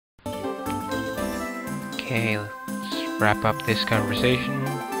Okay, let's wrap up this conversation.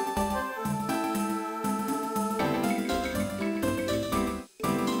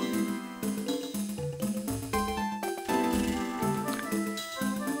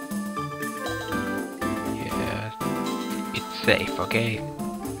 Yeah, it's safe, okay?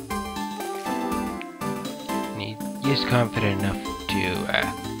 And he is confident enough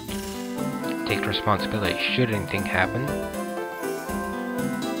to take responsibility should anything happen.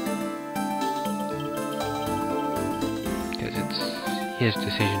 His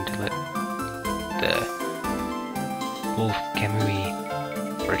decision to let the wolf Kamui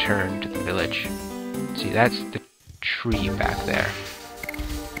return to the village. See, that's the tree back there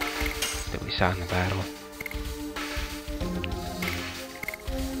that we saw in the battle.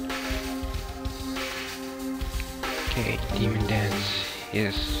 Okay, Demon Dance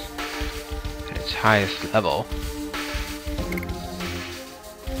is at its highest level.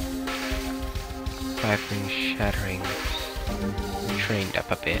 5 ring shattering. Trained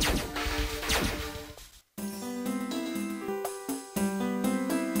up a bit.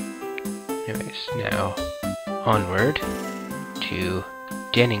 Anyways, now onward to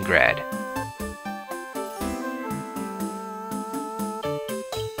Deningrad.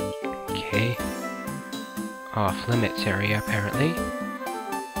 Okay. Off limits area apparently.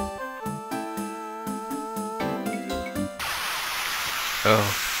 Oh,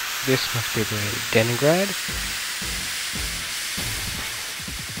 this must be the way to Deningrad.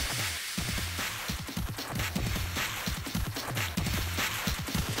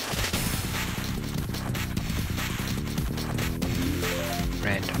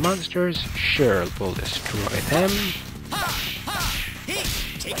 Random monsters, sure, we'll destroy them.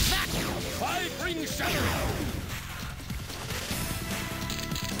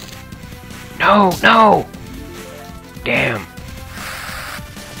 No, no! Damn.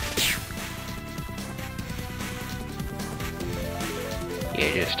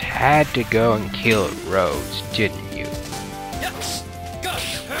 You just had to go and kill Rhodes, didn't you?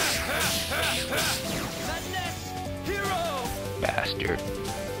 Bastard.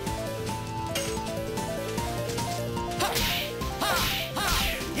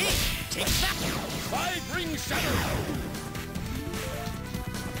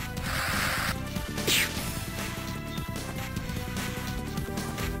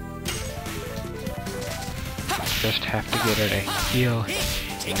 Just have to get her to heal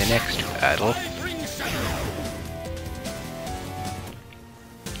in the next battle.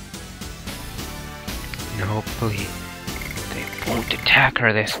 And hopefully they won't attack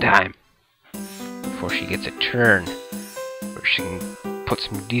her this time before she gets a turn where she can put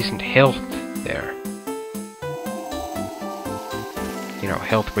some decent health there. You know,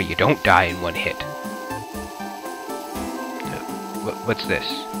 health where you don't die in one hit. What's this?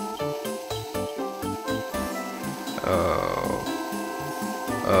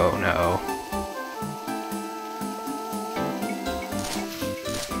 Oh no.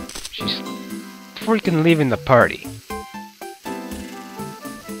 She's freaking leaving the party.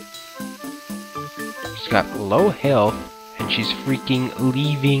 She's got low health and she's freaking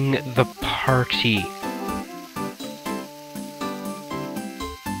leaving the party.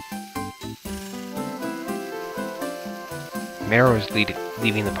 Marrow's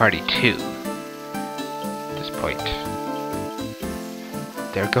leaving the party too. At this point.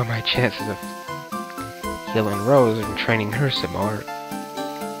 There go my chances of healing Rose and training her some more.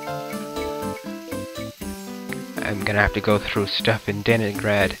 I'm gonna have to go through stuff in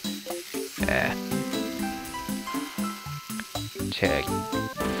Deningrad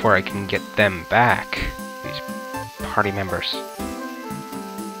before I can get them back, these party members.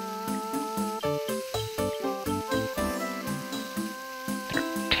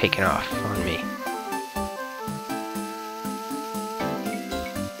 They're taking off on me.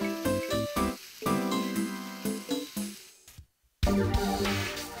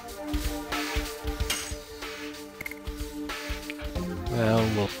 Well,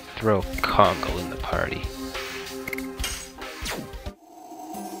 we'll throw Kongle in the party.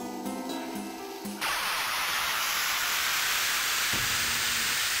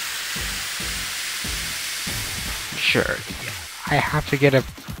 Sure, I have to get a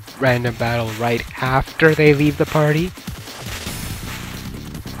random battle right after they leave the party.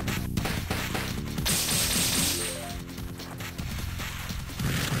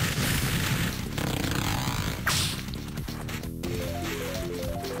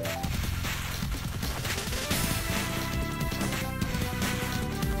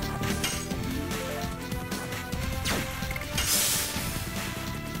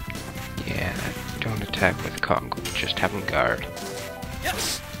 Yeah, don't attack with Kongle, just have him guard.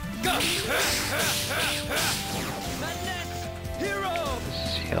 Yes.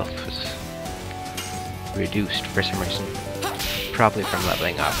 His health was reduced for some reason. Probably from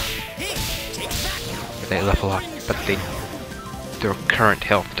leveling up. They level up, but their current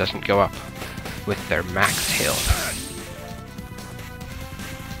health doesn't go up with their max health.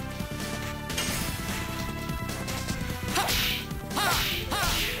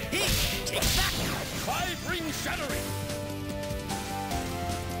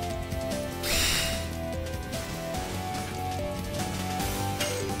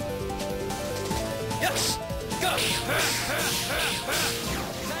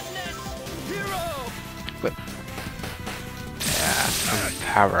 But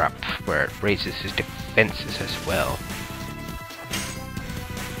power up where it raises his defenses as well.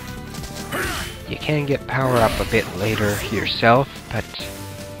 You can get power up a bit later yourself, but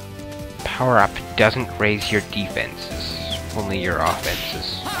power up doesn't raise your defenses, only your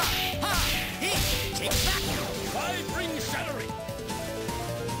offenses.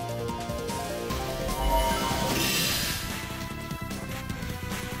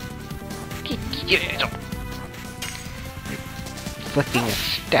 Inflicting a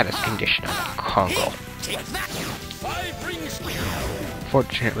status condition on Congo.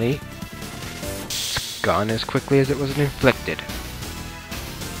 Fortunately, it's gone as quickly as it was inflicted.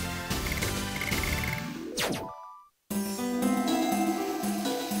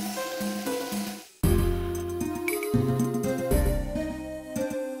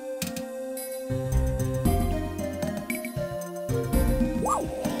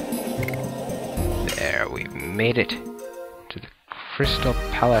 There, we've made it to the Crystal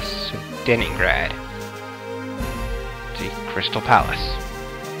Palace of Deningrad. The Crystal Palace.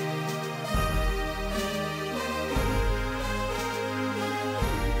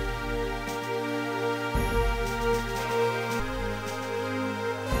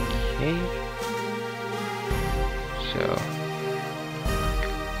 Okay. So,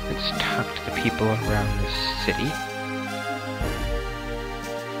 let's talk to the people around the city.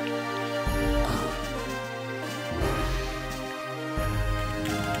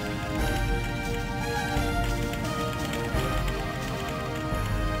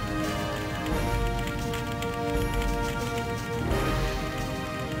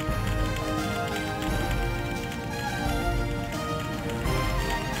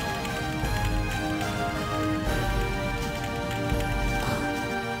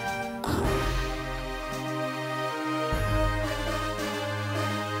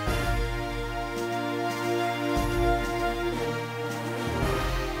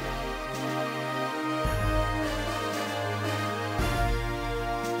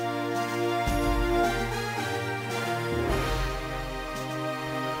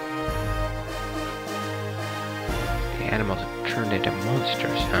 Animals have turned into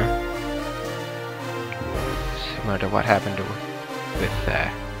monsters, huh? Similar to what happened with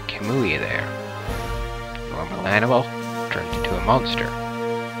Kamui there. Normal animal turned into a monster.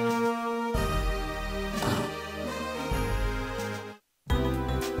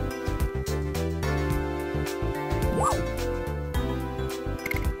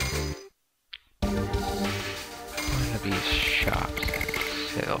 One of these shops that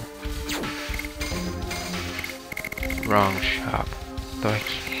sell. Wrong shop, though I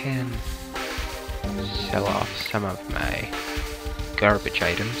can sell off some of my garbage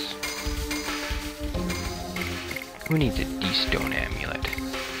items. Who needs a D-stone amulet?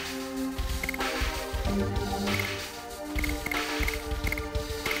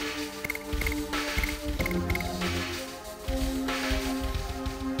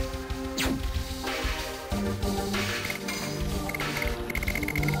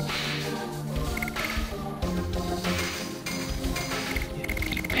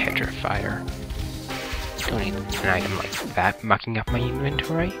 Petrifier. Don't need an item like that mucking up my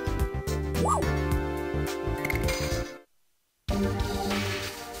inventory.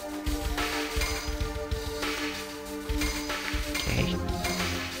 Okay.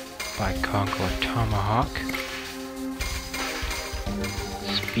 Buy Congo a tomahawk.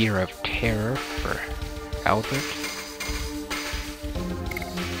 Spear of Terror for Albert.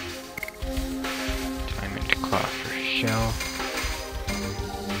 Diamond cloth for Shell.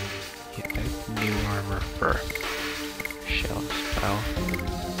 New armor for Shell spell.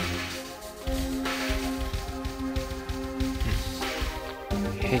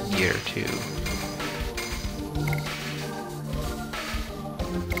 Headgear too.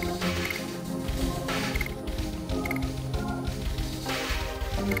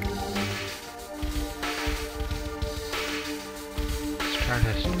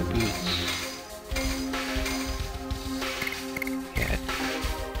 Stardust boots. Yeah.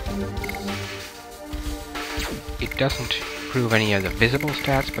 It doesn't improve any of the visible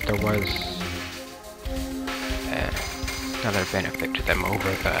stats, but there was another benefit to them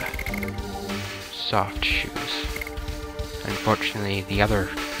over the soft shoes. Unfortunately, the other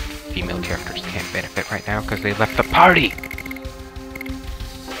female characters can't benefit right now because they left the party!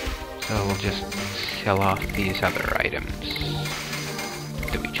 So we'll just sell off these other items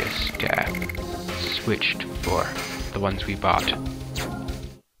that we just switched for the ones we bought.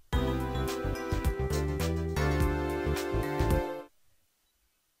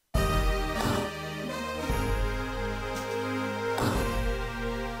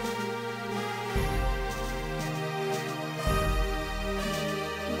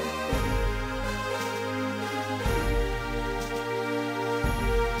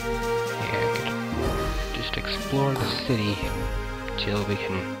 Explore the city till we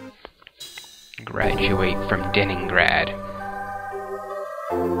can graduate from Deningrad.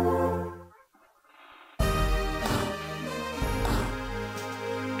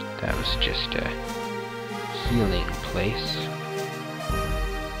 That was just a healing place.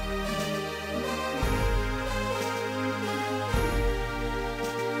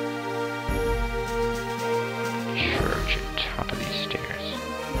 Church at the top of these stairs.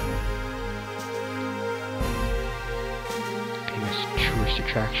 Tourist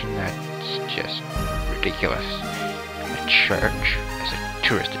attraction, that's just ridiculous. A church as a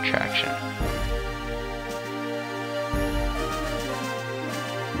tourist attraction.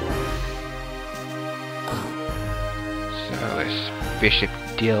 So this Bishop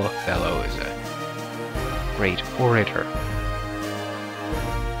Dill fellow is a great orator.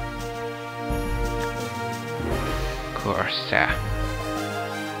 Of course,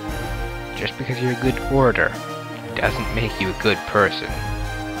 just because you're a good orator doesn't make you a good person.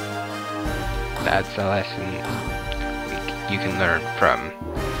 That's a lesson you can learn from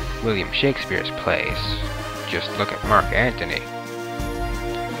William Shakespeare's plays. Just look at Mark Antony.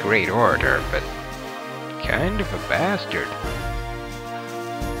 Great orator, but kind of a bastard.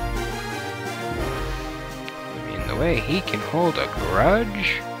 I mean, the way he can hold a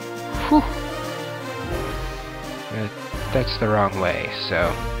grudge? Whew. That's the wrong way,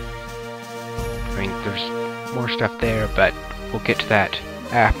 so... I mean, there's more stuff there, but we'll get to that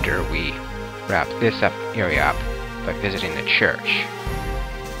after we wrap this area up by visiting the church.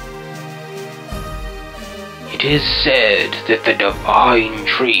 It is said that the divine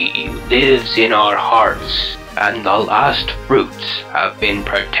tree lives in our hearts, and the last fruits have been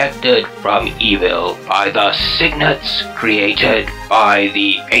protected from evil by the signets created by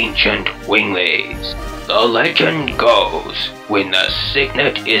the ancient winglings. The legend goes, when the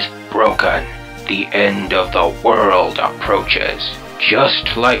signet is broken, the end of the world approaches.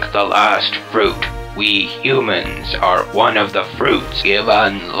 Just like the last fruit, we humans are one of the fruits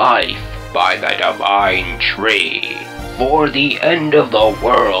given life by the divine tree. For the end of the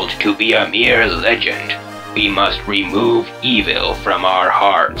world to be a mere legend, we must remove evil from our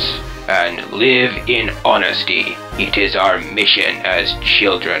hearts and live in honesty. It is our mission as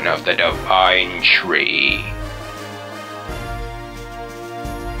children of the divine tree.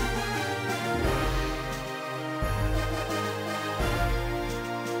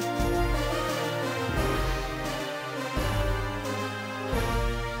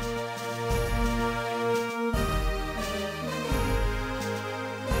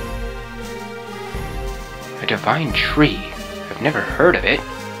 A divine tree? I've never heard of it.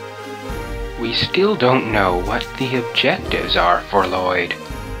 We still don't know what the objectives are for LoD.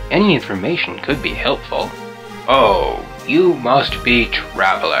 Any information could be helpful. Oh, you must be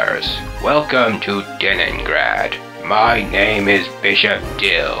travelers. Welcome to Deningrad. My name is Bishop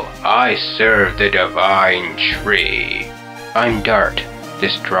Dill. I serve the divine tree. I'm Dart.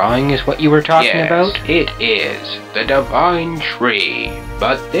 This drawing is what you were talking about? Yes, it is the divine tree.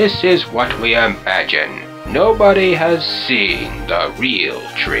 But this is what we imagine. Nobody has seen the real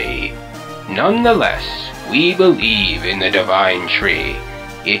tree. Nonetheless, we believe in the divine tree.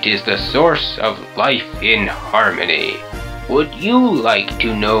 It is the source of life in harmony. Would you like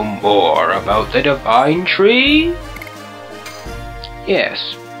to know more about the divine tree?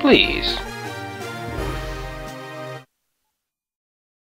 Yes, please.